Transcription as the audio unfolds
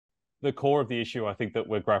the core of the issue I think that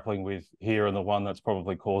we're grappling with here, and the one that's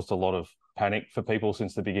probably caused a lot of panic for people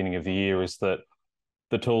since the beginning of the year, is that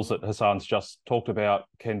the tools that Hassan's just talked about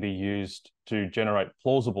can be used to generate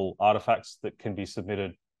plausible artifacts that can be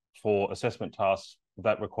submitted for assessment tasks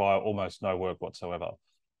that require almost no work whatsoever.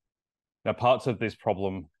 Now, parts of this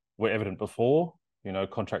problem were evident before,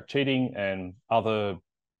 contract cheating and other,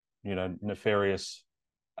 nefarious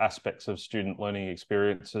aspects of student learning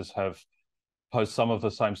experiences have posed some of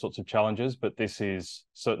the same sorts of challenges, but this is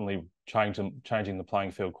certainly changing the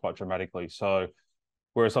playing field quite dramatically. So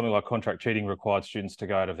whereas something like contract cheating required students to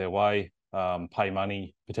go out of their way, pay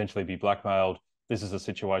money, potentially be blackmailed, this is a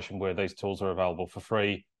situation where these tools are available for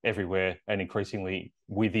free everywhere and increasingly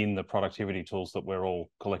within the productivity tools that we're all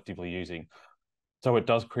collectively using. So it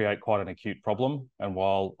does create quite an acute problem. And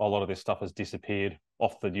while a lot of this stuff has disappeared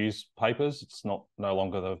off the newspapers, it's no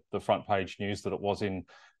longer the front page news that it was in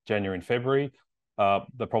January and February,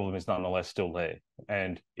 the problem is nonetheless still there.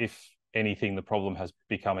 And if anything, the problem has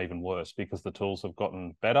become even worse because the tools have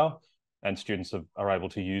gotten better and students are able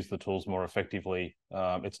to use the tools more effectively.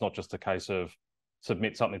 It's not just a case of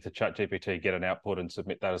submit something to ChatGPT, get an output and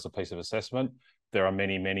submit that as a piece of assessment. There are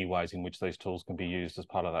many, many ways in which these tools can be used as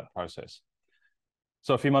part of that process.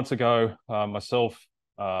 So a few months ago, myself,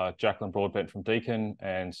 Jacqueline Broadbent from Deakin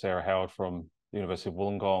and Sarah Howard from the University of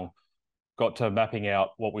Wollongong got to mapping out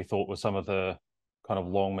what we thought were some of the kind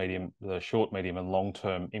of the short, medium and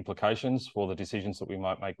long-term implications for the decisions that we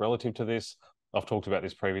might make relative to this. I've talked about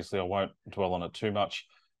this previously, I won't dwell on it too much,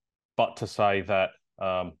 but to say that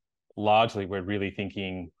largely we're really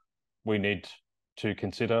thinking we need to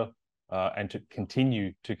consider and to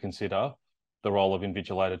continue to consider the role of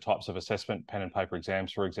invigilated types of assessment, pen and paper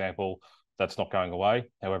exams, for example. That's not going away.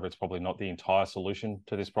 However, it's probably not the entire solution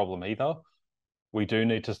to this problem either. We do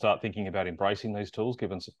need to start thinking about embracing these tools,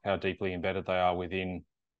 given how deeply embedded they are within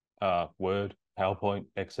Word, PowerPoint,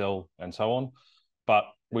 Excel, and so on. But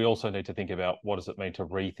we also need to think about what does it mean to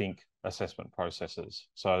rethink assessment processes.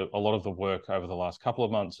 So a lot of the work over the last couple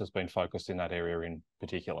of months has been focused in that area in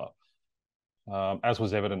particular. As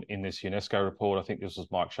was evident in this UNESCO report, I think this was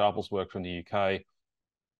Mike Sharple's work from the UK,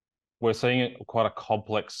 we're seeing quite a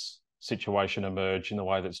complex situation emerge in the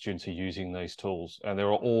way that students are using these tools. And there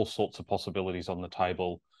are all sorts of possibilities on the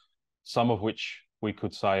table, some of which we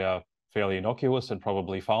could say are fairly innocuous and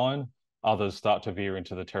probably fine. Others start to veer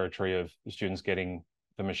into the territory of students getting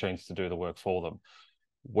the machines to do the work for them.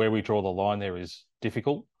 Where we draw the line there is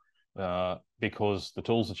difficult because the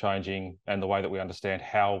tools are changing and the way that we understand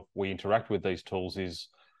how we interact with these tools is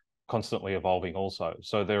constantly evolving also.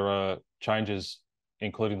 So there are changes,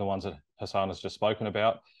 including the ones that Hassan has just spoken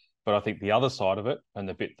about. But I think the other side of it, and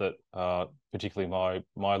the bit that particularly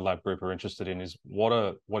my lab group are interested in, is what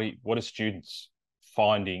are students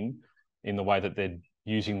finding in the way that they're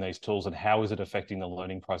using these tools, and how is it affecting the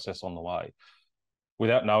learning process on the way?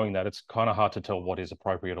 Without knowing that, it's kind of hard to tell what is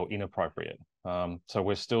appropriate or inappropriate. So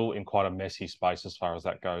we're still in quite a messy space as far as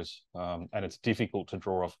that goes, and it's difficult to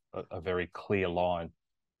draw a very clear line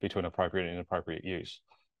between appropriate and inappropriate use.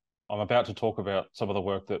 I'm about to talk about some of the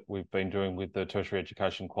work that we've been doing with the Tertiary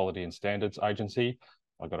Education Quality and Standards Agency.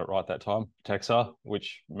 I got it right that time, TEQSA,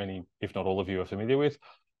 which many, if not all of you, are familiar with.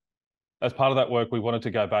 As part of that work, we wanted to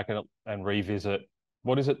go back and revisit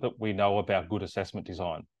what is it that we know about good assessment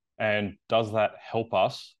design, and does that help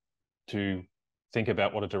us to think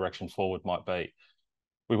about what a direction forward might be?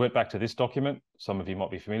 We went back to this document. Some of you might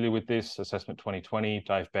be familiar with this, Assessment 2020.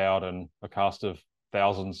 Dave Bowd and a cast of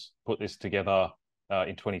thousands put this together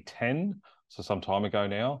in 2010, so some time ago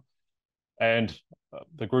now. And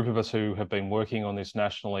the group of us who have been working on this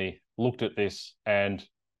nationally looked at this, and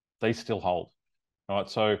they still hold. Right?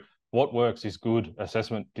 So what works is good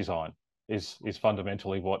assessment design, is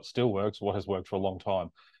fundamentally what still works, what has worked for a long time.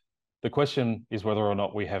 The question is whether or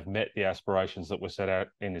not we have met the aspirations that were set out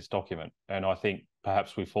in this document. And I think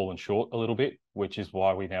perhaps we've fallen short a little bit, which is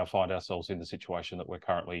why we now find ourselves in the situation that we're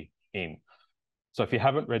currently in. So if you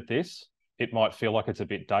haven't read this, it might feel like it's a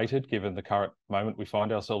bit dated given the current moment we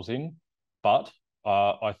find ourselves in. But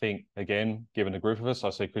I think, again, given a group of us, I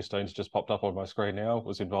see Christine's just popped up on my screen now,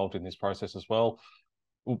 was involved in this process as well.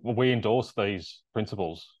 We endorse these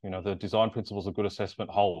principles. The design principles of good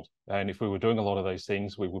assessment hold. And if we were doing a lot of these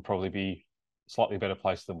things, we would probably be slightly better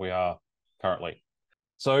placed than we are currently.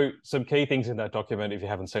 So some key things in that document, if you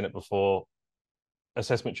haven't seen it before: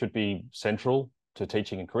 assessment should be central to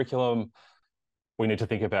teaching and curriculum. We need to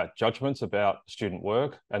think about judgments about student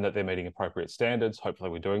work and that they're meeting appropriate standards.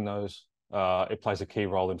 Hopefully we're doing those. It plays a key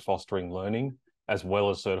role in fostering learning as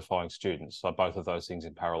well as certifying students. So both of those things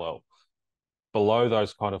in parallel. below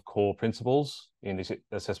those kind of core principles in this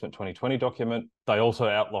Assessment 2020 document, they also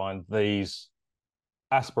outline these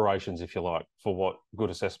aspirations, if you like, for what good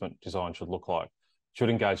assessment design should look like. Should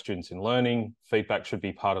engage students in learning. Feedback should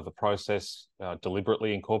be part of the process,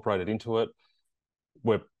 deliberately incorporated into it.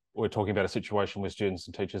 We're talking about a situation where students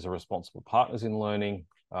and teachers are responsible partners in learning.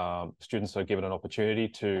 Students are given an opportunity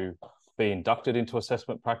to be inducted into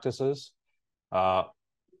assessment practices.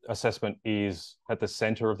 Assessment is at the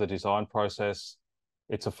centre of the design process.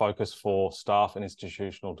 It's a focus for staff and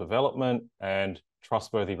institutional development, and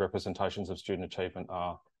trustworthy representations of student achievement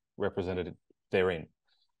are represented therein.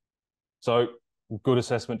 So good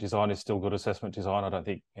assessment design is still good assessment design. I don't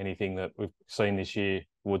think anything that we've seen this year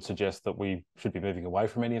would suggest that we should be moving away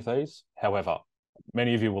from any of these. However,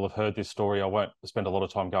 many of you will have heard this story. I won't spend a lot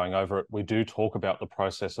of time going over it. We do talk about the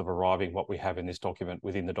process of arriving what we have in this document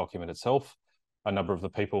within the document itself. A number of the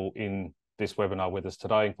people in this webinar with us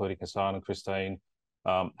today, including Hassan and Christine,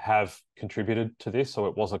 have contributed to this. So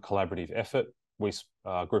it was a collaborative effort.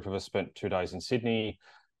 A group of us spent 2 days in Sydney,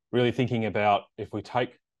 really thinking about, if we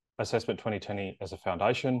take Assessment 2020 as a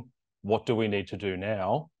foundation, what do we need to do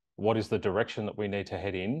now? What is the direction that we need to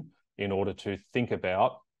head in order to think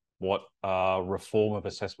about what reform of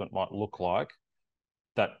assessment might look like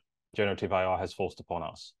that generative AI has forced upon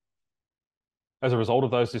us? As a result of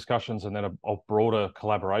those discussions, and then a broader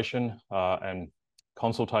collaboration and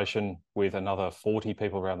consultation with another 40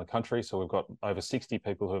 people around the country, so we've got over 60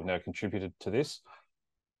 people who have now contributed to this.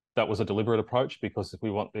 That was a deliberate approach, because if we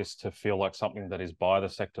want this to feel like something that is by the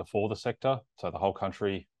sector for the sector, so the whole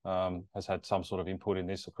country has had some sort of input in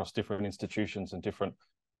this across different institutions and different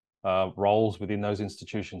roles within those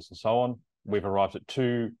institutions and so on, we've arrived at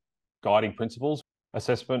 2 guiding principles.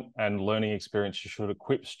 Assessment and learning experience should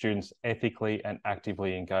equip students ethically and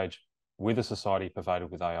actively engage with a society pervaded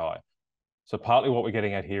with AI. So partly what we're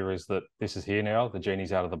getting at here is that this is here now, the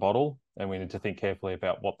genie's out of the bottle, and we need to think carefully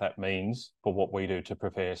about what that means for what we do to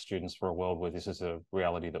prepare students for a world where this is a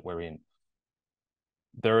reality that we're in.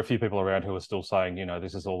 There are a few people around who are still saying, you know,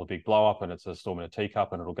 this is all a big blow up and it's a storm in a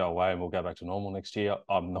teacup and it'll go away and we'll go back to normal next year.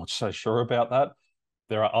 I'm not so sure about that.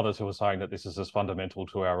 There are others who are saying that this is as fundamental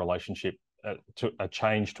to our relationship, to a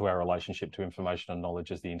change to our relationship to information and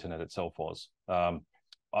knowledge as the internet itself was.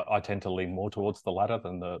 I tend to lean more towards the latter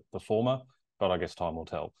than the former, but I guess time will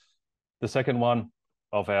tell. The second one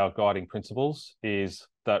of our guiding principles is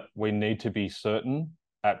that we need to be certain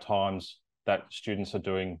at times that students are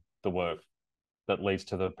doing the work that leads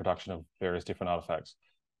to the production of various different artifacts.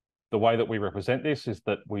 The way that we represent this is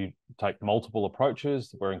that we take multiple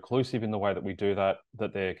approaches. We're inclusive in the way that we do that,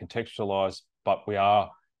 that they're contextualized, but we are,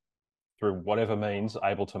 through whatever means,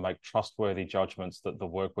 able to make trustworthy judgments that the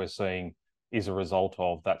work we're seeing is a result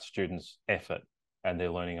of that student's effort and their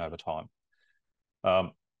learning over time.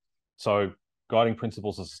 So guiding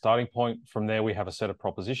principles as a starting point. From there, we have a set of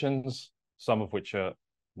propositions, some of which are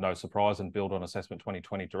no surprise and build on Assessment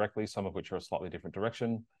 2020 directly, some of which are a slightly different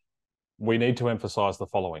direction. We need to emphasize the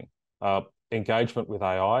following. Engagement with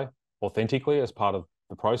AI authentically as part of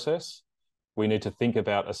the process. We need to think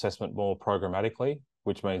about assessment more programmatically,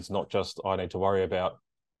 which means not just I need to worry about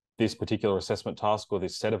this particular assessment task or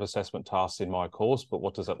this set of assessment tasks in my course, but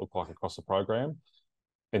what does that look like across the program?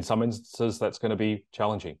 In some instances, that's going to be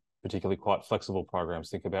challenging, particularly quite flexible programs.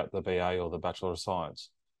 Think about the BA or the Bachelor of Science.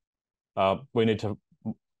 We need to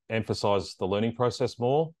emphasize the learning process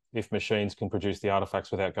more. If machines can produce the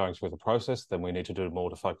artifacts without going through the process, then we need to do more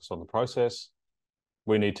to focus on the process.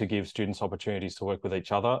 We need to give students opportunities to work with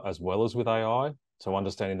each other as well as with AI. So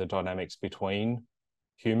understanding the dynamics between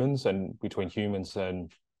humans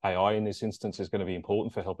and AI in this instance is going to be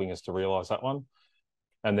important for helping us to realize that one.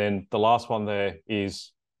 And then the last one there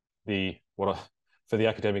is for the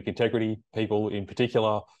academic integrity people in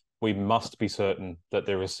particular, we must be certain that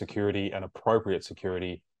there is security and appropriate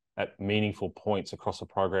security at meaningful points across a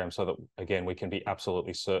program so that, again, we can be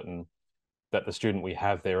absolutely certain that the student we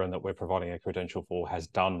have there and that we're providing a credential for has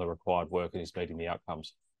done the required work and is meeting the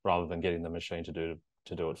outcomes, rather than getting the machine to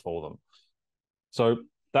do it for them. So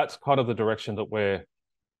that's kind of the direction that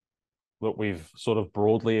we've sort of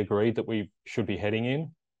broadly agreed that we should be heading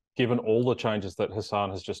in. Given all the changes that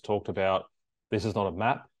Hassan has just talked about, this is not a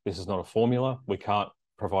map, this is not a formula. We can't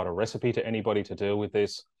provide a recipe to anybody to deal with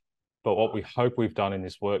this. But what we hope we've done in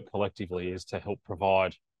this work collectively is to help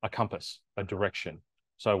provide a compass, a direction.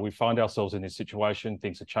 So we find ourselves in this situation,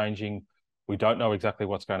 things are changing. We don't know exactly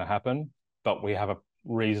what's going to happen, but we have a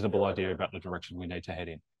reasonable idea about the direction we need to head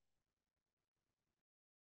in.